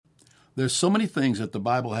There's so many things that the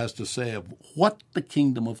Bible has to say of what the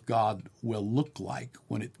kingdom of God will look like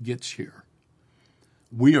when it gets here.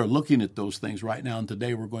 We are looking at those things right now, and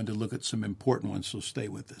today we're going to look at some important ones, so stay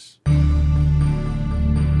with us.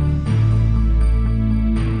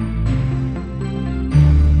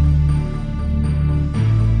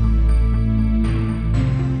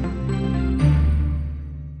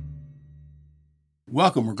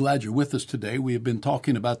 Welcome. We're glad you're with us today. We have been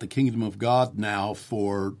talking about the kingdom of God now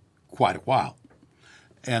for quite a while,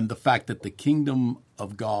 and the fact that the kingdom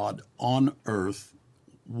of God on earth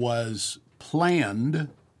was planned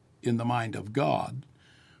in the mind of God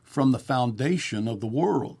from the foundation of the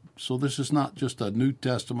world. So this is not just a New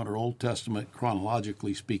Testament or Old Testament,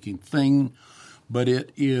 chronologically speaking, thing, but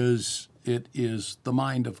it is the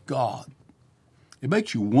mind of God. It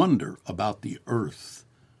makes you wonder about the earth.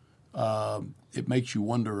 It makes you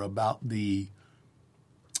wonder about the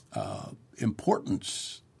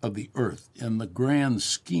importance of the earth in the grand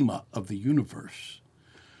schema of the universe.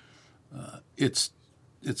 It's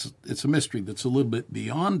a mystery that's a little bit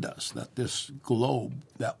beyond us, that this globe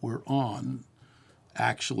that we're on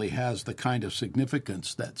actually has the kind of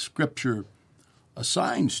significance that Scripture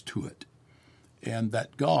assigns to it, and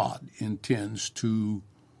that God intends to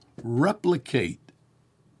replicate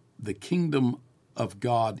the kingdom of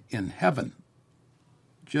God in heaven,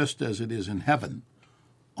 just as it is in heaven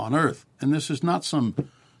on earth. And this is not some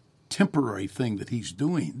temporary thing that he's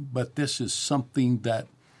doing, but this is something that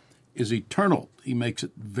is eternal. He makes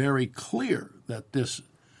it very clear that this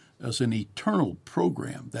is an eternal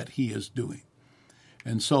program that he is doing.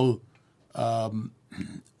 And so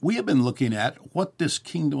we have been looking at what this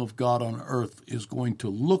kingdom of God on earth is going to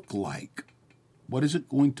look like. What is it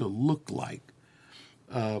going to look like?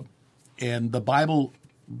 And the Bible,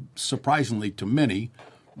 surprisingly to many,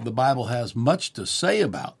 the Bible has much to say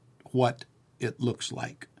about what it looks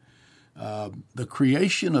like. The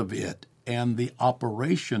creation of it and the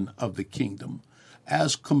operation of the kingdom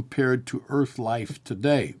as compared to earth life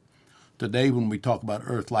today. Today, when we talk about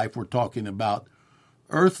earth life, we're talking about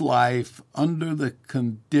earth life under the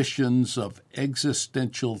conditions of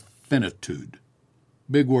existential finitude.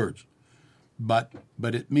 Big words. But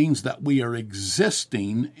it means that we are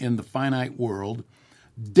existing in the finite world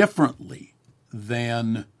differently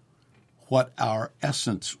than what our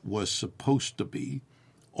essence was supposed to be,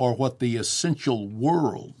 or what the essential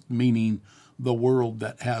world, meaning the world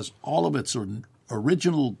that has all of its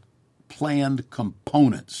original planned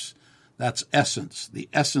components. That's essence. The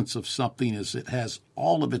essence of something is it has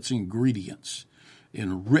all of its ingredients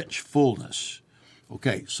in rich fullness.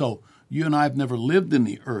 Okay, so you and I have never lived in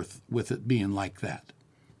the earth with it being like that.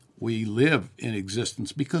 We live in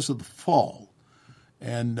existence because of the fall.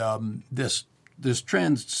 And this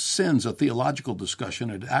transcends a theological discussion.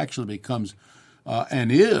 It actually becomes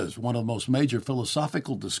and is one of the most major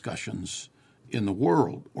philosophical discussions in the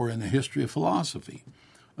world or in the history of philosophy.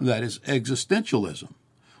 That is existentialism.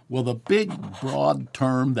 Well, the big, broad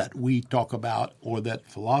term that we talk about, or that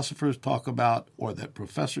philosophers talk about, or that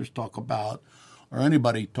professors talk about, or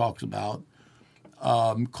anybody talks about,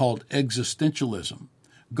 called existentialism,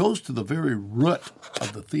 goes to the very root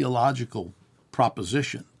of the theological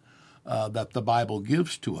proposition that the Bible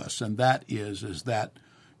gives to us, and that is that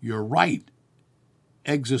you're right.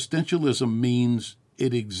 Existentialism means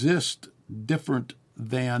it exists different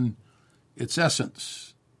than its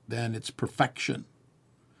essence, than its perfection,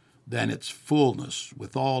 than its fullness,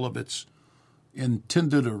 with all of its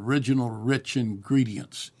intended original rich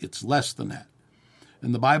ingredients. It's less than that.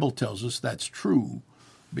 And the Bible tells us that's true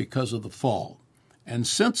because of the fall. And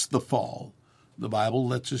since the fall, the Bible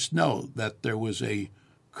lets us know that there was a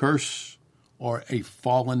curse or a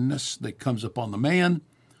fallenness that comes upon the man.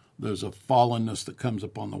 There's a fallenness that comes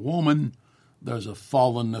upon the woman. There's a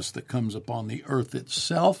fallenness that comes upon the earth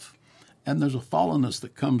itself. And there's a fallenness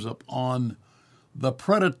that comes upon the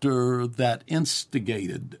predator that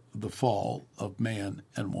instigated the fall of man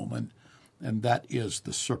and woman, and that is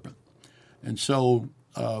the serpent. And so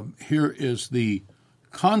here is the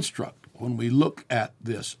construct when we look at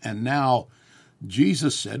this. And now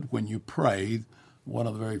Jesus said, when you pray, one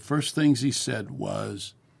of the very first things he said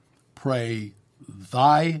was, pray,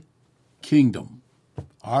 thy kingdom.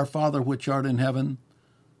 Our Father which art in heaven,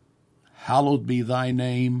 hallowed be thy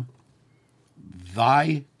name.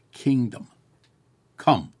 Thy kingdom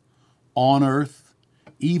come on earth,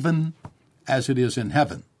 even as it is in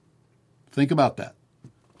heaven. Think about that.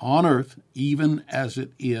 On earth, even as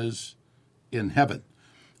it is in heaven.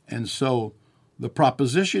 And so the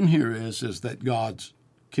proposition here is that God's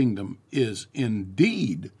kingdom is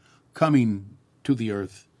indeed coming to the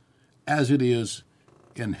earth as it is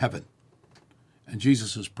in heaven. And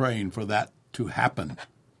Jesus is praying for that to happen.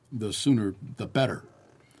 The sooner, the better.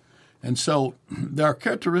 And so there are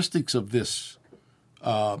characteristics of this,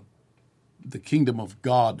 the kingdom of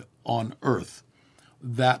God on earth,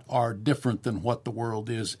 that are different than what the world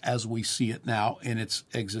is as we see it now in its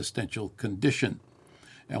existential condition.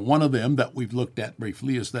 And one of them that we've looked at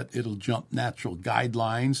briefly is that it'll jump natural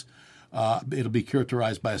guidelines. It'll be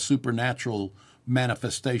characterized by supernatural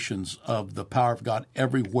manifestations of the power of God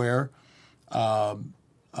everywhere.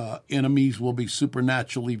 Enemies will be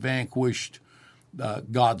supernaturally vanquished.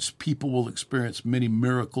 God's people will experience many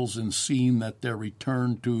miracles in seeing that their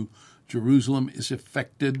return to Jerusalem is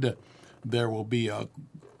effected. There will be a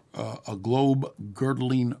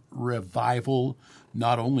globe-girdling revival,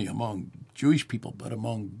 not only among Jewish people, but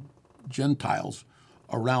among Gentiles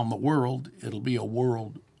around the world. It'll be a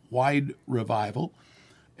worldwide revival.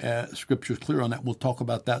 Scripture's clear on that. We'll talk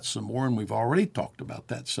about that some more, and we've already talked about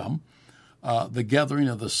that some. The gathering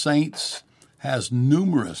of the saints has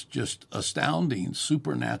numerous, just astounding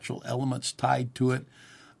supernatural elements tied to it,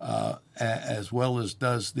 as well as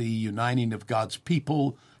does the uniting of God's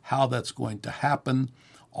people, how that's going to happen.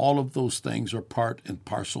 All of those things are part and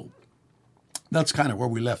parcel. That's kind of where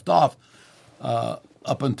we left off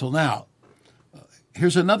up until now.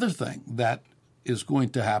 Here's another thing that is going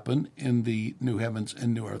to happen in the new heavens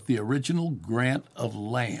and new earth. The original grant of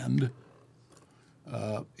land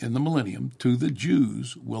in the millennium to the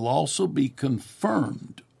Jews will also be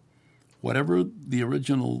confirmed. Whatever the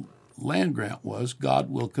original land grant was, God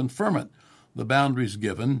will confirm it. The boundaries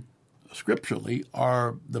given scripturally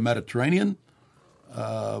are the Mediterranean,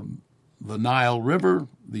 the Nile River,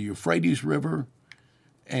 the Euphrates River,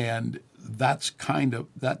 and that kind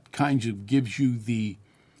of gives you the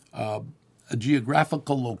a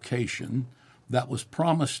geographical location that was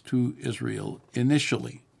promised to Israel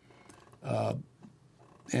initially.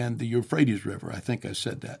 And the Euphrates River, I think I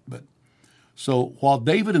said that. But so while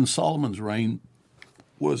David and Solomon's reign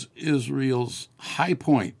was Israel's high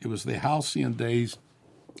point, it was the halcyon days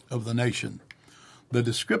of the nation, the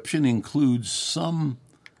description includes some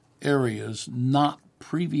areas not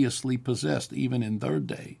previously possessed, even in their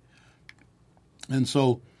day. And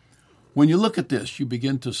so when you look at this, you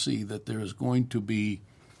begin to see that there is going to be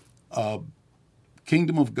a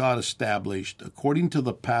kingdom of God established according to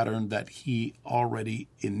the pattern that he already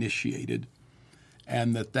initiated,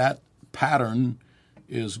 and that pattern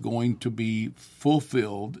is going to be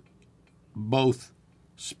fulfilled both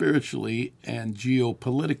spiritually and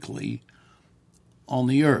geopolitically on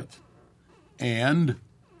the earth, and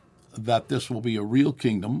that this will be a real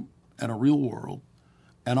kingdom and a real world.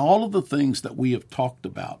 And all of the things that we have talked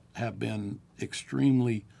about have been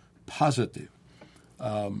extremely positive.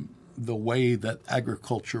 The way that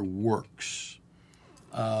agriculture works,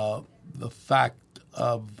 the fact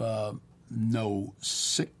of no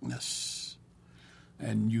sickness.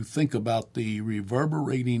 And you think about the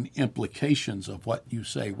reverberating implications of what you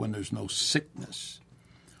say when there's no sickness,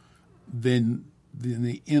 then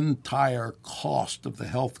the entire cost of the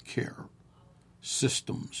healthcare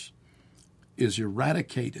systems is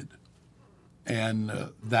eradicated, and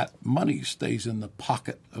that money stays in the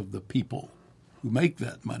pocket of the people who make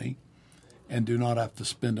that money and do not have to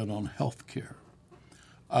spend it on health care.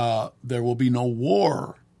 There will be no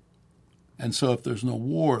war. And so if there's no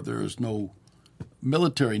war, there is no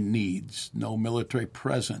military needs, no military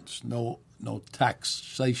presence, no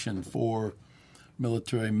taxation for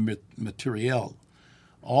military materiel.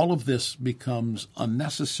 All of this becomes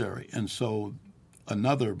unnecessary. And so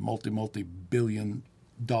another multi-billion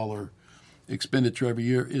dollar expenditure every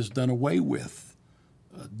year is done away with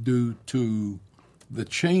due to the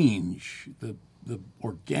change, the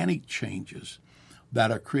organic changes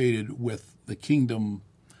that are created with the kingdom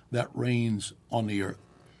that reigns on the earth.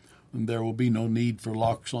 And there will be no need for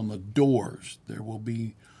locks on the doors. There will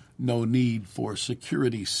be no need for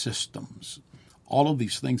security systems. All of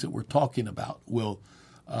these things that we're talking about will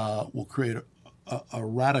create a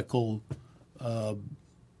radical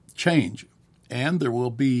change. And there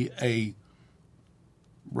will be a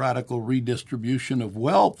radical redistribution of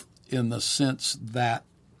wealth, in the sense that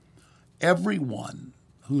everyone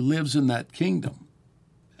who lives in that kingdom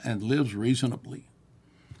and lives reasonably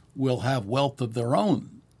will have wealth of their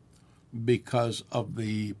own because of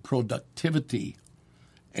the productivity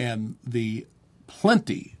and the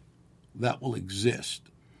plenty that will exist.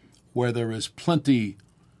 Where there is plenty,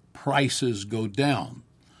 prices go down.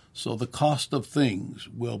 So the cost of things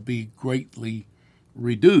will be greatly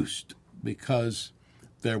reduced because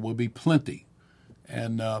there will be plenty.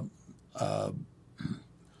 And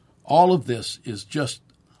all of this is just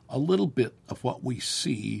a little bit of what we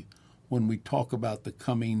see when we talk about the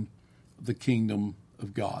coming the kingdom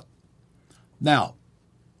of God. Now,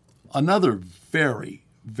 another very,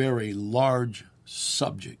 very large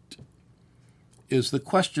subject is the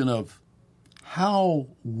question of how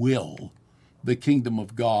will the kingdom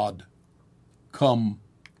of God come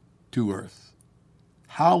to earth?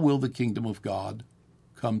 How will the kingdom of God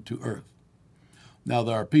come to earth? Now,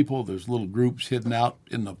 there's little groups hidden out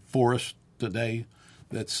in the forest today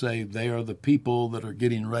that say they are the people that are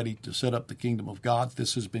getting ready to set up the kingdom of God.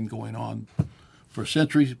 This has been going on for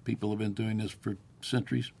centuries. People have been doing this for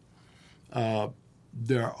centuries.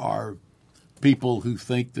 There are people who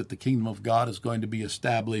think that the kingdom of God is going to be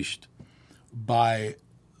established by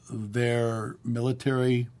their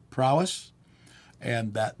military prowess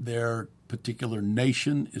and that their particular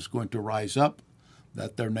nation is going to rise up,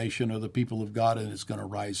 that their nation are the people of God and it's going to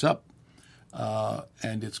rise up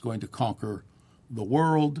and it's going to conquer the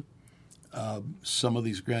world. Some of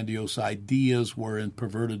these grandiose ideas were in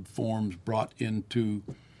perverted forms brought into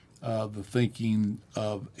the thinking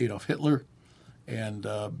of Adolf Hitler and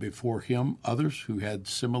before him others who had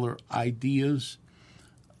similar ideas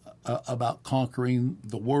about conquering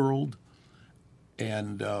the world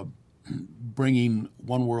and bringing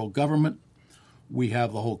one world government. We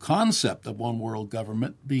have the whole concept of one world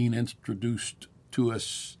government being introduced to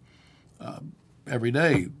us every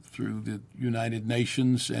day through the United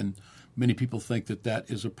Nations, and many people think that that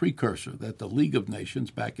is a precursor, that the League of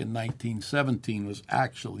Nations back in 1917 was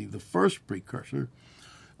actually the first precursor,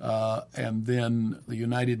 and then the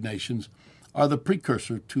United Nations are the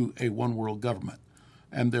precursor to a one world government.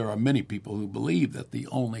 And there are many people who believe that the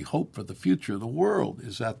only hope for the future of the world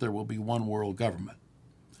is that there will be one world government.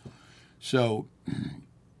 So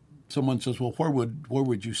someone says, well, where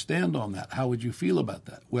would you stand on that? How would you feel about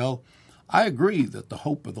that? Well, I agree that the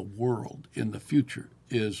hope of the world in the future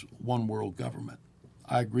is one world government.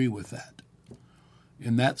 I agree with that.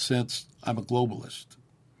 In that sense, I'm a globalist.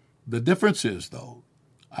 The difference is, though,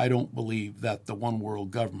 I don't believe that the one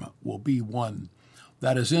world government will be one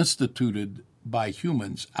that is instituted by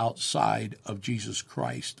humans outside of Jesus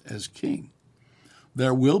Christ as king.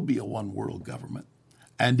 There will be a one world government,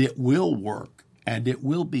 and it will work, and it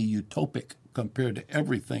will be utopic compared to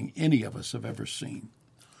everything any of us have ever seen.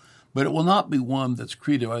 But it will not be one that's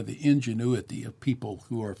created by the ingenuity of people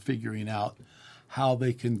who are figuring out how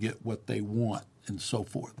they can get what they want and so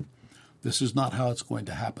forth. This is not how it's going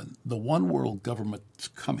to happen. The one world government that's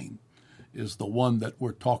coming is the one that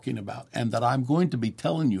we're talking about and that I'm going to be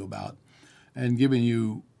telling you about and giving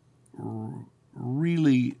you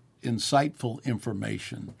really insightful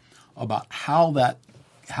information about how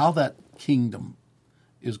that kingdom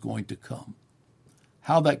is going to come,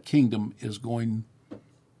 how that kingdom is going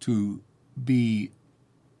to be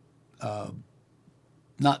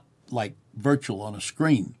not like virtual on a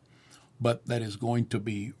screen, but that is going to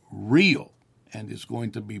be real and is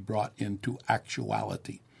going to be brought into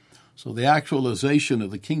actuality. So the actualization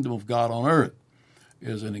of the kingdom of God on earth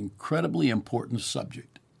is an incredibly important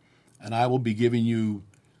subject. And I will be giving you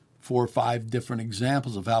 4 or 5 different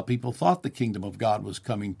examples of how people thought the kingdom of God was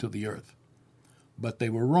coming to the earth. But they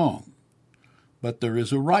were wrong. But there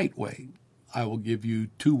is a right way. I will give you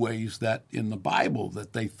 2 ways that in the Bible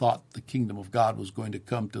that they thought the kingdom of God was going to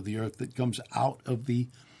come to the earth that comes out of the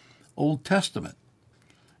Old Testament.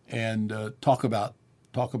 And talk about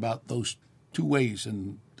those 2 ways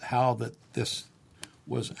and how that this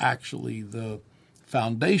was actually the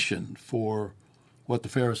foundation for what the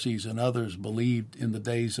Pharisees and others believed in the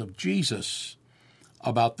days of Jesus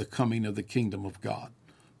about the coming of the kingdom of God,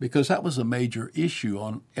 because that was a major issue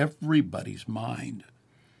on everybody's mind.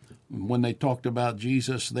 When they talked about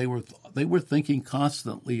Jesus, they were thinking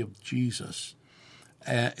constantly of Jesus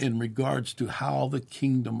in regards to how the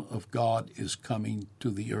kingdom of God is coming to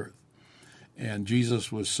the earth. And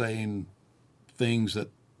Jesus was saying things that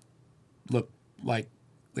looked like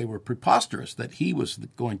they were preposterous, that he was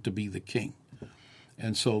going to be the king.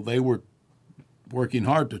 And so they were working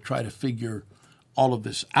hard to try to figure all of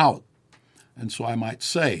this out. And so I might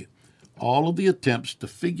say, all of the attempts to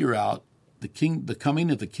figure out the coming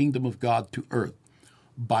of the kingdom of God to earth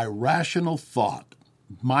by rational thought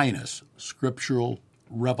minus scriptural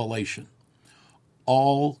revelation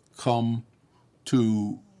all come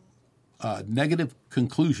to negative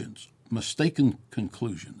conclusions, mistaken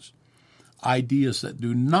conclusions, ideas that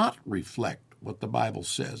do not reflect what the Bible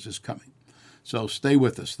says is coming. So stay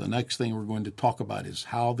with us. The next thing we're going to talk about is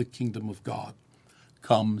how the kingdom of God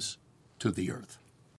comes to the earth.